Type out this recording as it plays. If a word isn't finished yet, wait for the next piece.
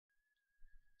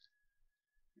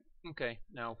Okay,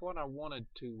 now what I wanted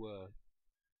to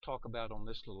talk about on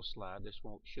this little slide, this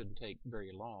shouldn't take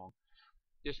very long.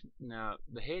 Just now,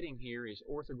 the heading here is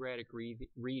orthographic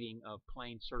reading of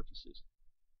plane surfaces.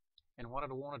 And what I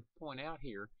wanted to point out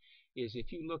here is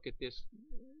if you look at this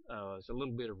as a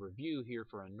little bit of review here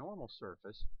for a normal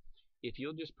surface, if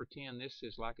you'll just pretend this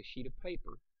is like a sheet of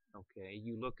paper, okay,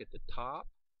 you look at the top,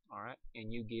 all right,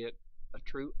 and you get a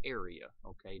true area,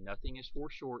 okay, nothing is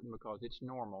foreshortened because it's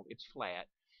normal, it's flat.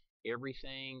 Every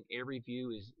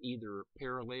view is either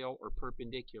parallel or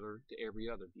perpendicular to every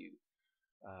other view.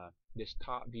 This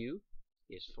top view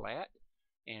is flat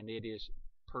and it is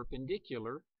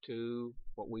perpendicular to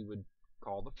what we would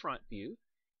call the front view.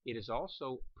 It is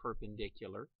also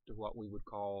perpendicular to what we would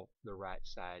call the right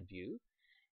side view.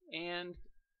 And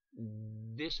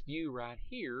this view right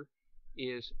here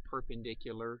is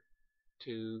perpendicular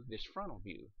to this frontal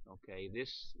view. Okay,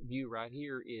 this view right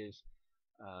here is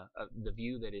the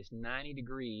view that is 90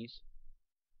 degrees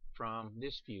from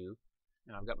this view.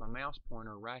 And I've got my mouse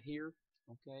pointer right here.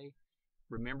 Okay,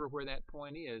 remember where that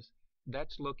point is.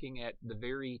 That's looking at the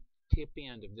very tip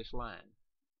end of this line.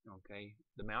 Okay,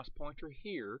 the mouse pointer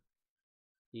here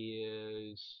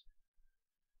is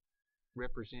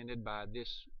represented by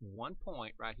this one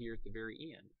point right here at the very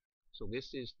end. So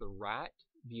this is the right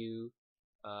view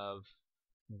of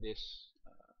this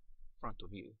frontal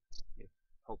view.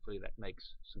 Hopefully that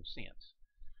makes some sense.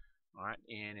 All right,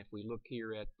 and if we look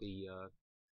here at the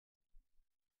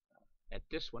at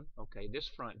this one, okay, this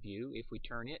front view, if we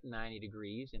turn it 90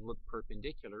 degrees and look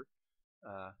perpendicular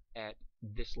at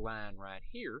this line right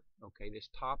here, okay, this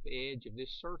top edge of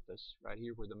this surface right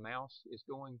here where the mouse is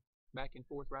going back and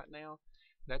forth right now,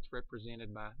 that's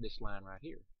represented by this line right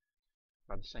here.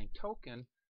 By the same token,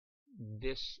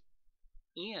 this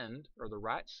end or the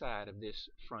right side of this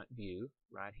front view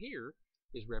right here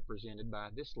is represented by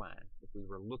this line if we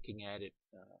were looking at it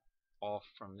off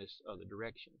from this other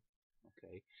direction.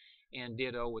 Okay, and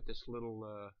ditto with this little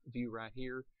view right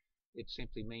here. It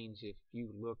simply means if you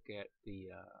look at the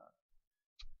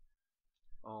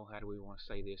how do we want to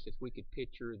say this? If we could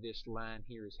picture this line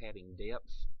here as having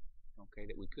depth, okay,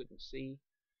 that we couldn't see,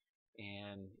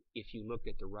 and if you look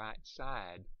at the right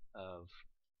side of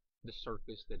the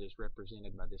surface that is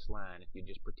represented by this line, if you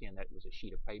just pretend that was a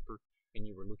sheet of paper and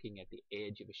you were looking at the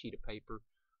edge of a sheet of paper,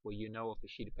 well, you know if a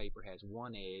sheet of paper has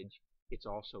one edge, it's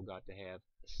also got to have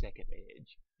a second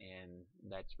edge, and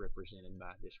that's represented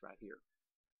by this right here.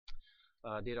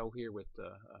 Ditto here with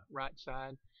the right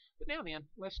side. But now then,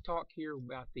 let's talk here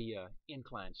about the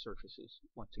inclined surfaces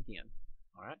once again.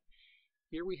 All right,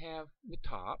 here we have the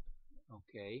top,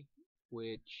 okay,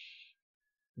 which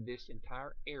this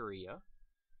entire area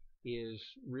is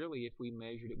really, if we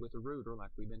measured it with a ruler like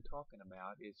we've been talking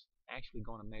about, is actually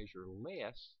going to measure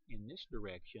less in this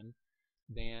direction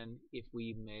than if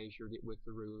we measured it with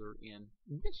the ruler in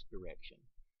this direction.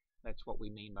 That's what we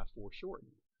mean by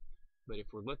foreshortened. But if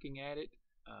we're looking at it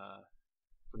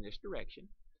from this direction,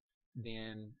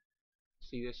 then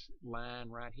see this line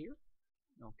right here?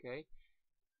 Okay,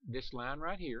 this line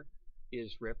right here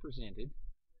is represented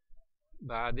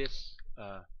by this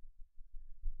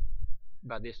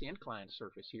inclined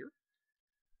surface here.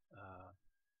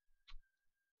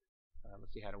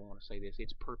 Let's see how do I want to say this.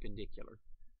 It's perpendicular.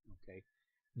 Okay,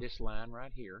 this line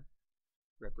right here,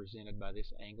 represented by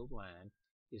this angled line,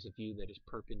 is a view that is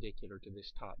perpendicular to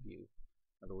this top view.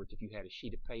 In other words, if you had a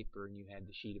sheet of paper and you had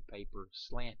the sheet of paper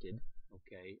slanted,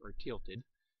 okay, or tilted,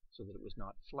 so that it was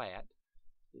not flat,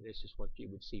 this is what you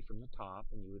would see from the top,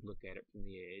 and you would look at it from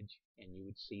the edge, and you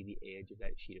would see the edge of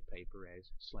that sheet of paper as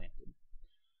slanted.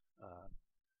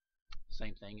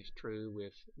 Same thing is true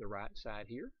with the right side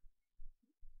here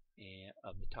and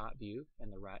of the top view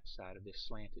and the right side of this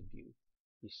slanted view.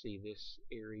 You see this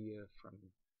area from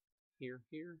here.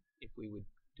 If we would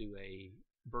do a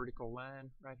vertical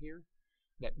line right here,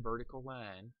 that vertical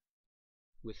line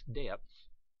with depth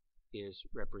is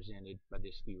represented by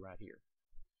this view right here.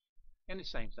 And the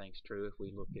same thing's true if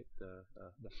we look at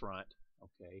the front.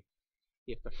 Okay,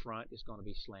 if the front is going to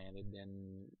be slanted,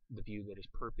 then the view that is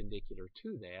perpendicular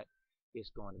to that is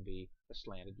going to be a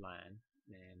slanted line,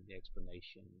 and the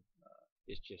explanation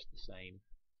is just the same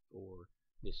for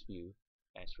this view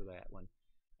as for that one,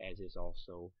 as is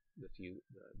also the view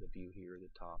here,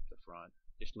 the top, the front,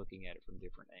 just looking at it from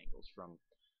different angles, from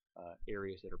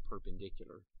areas that are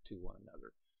perpendicular to one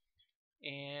another.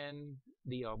 And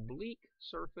the oblique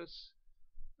surface,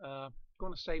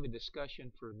 going to save a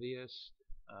discussion for this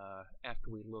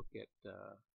after we look at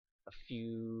a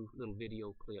few little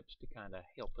video clips to kind of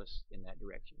help us in that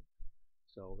direction.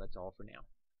 So that's all for now.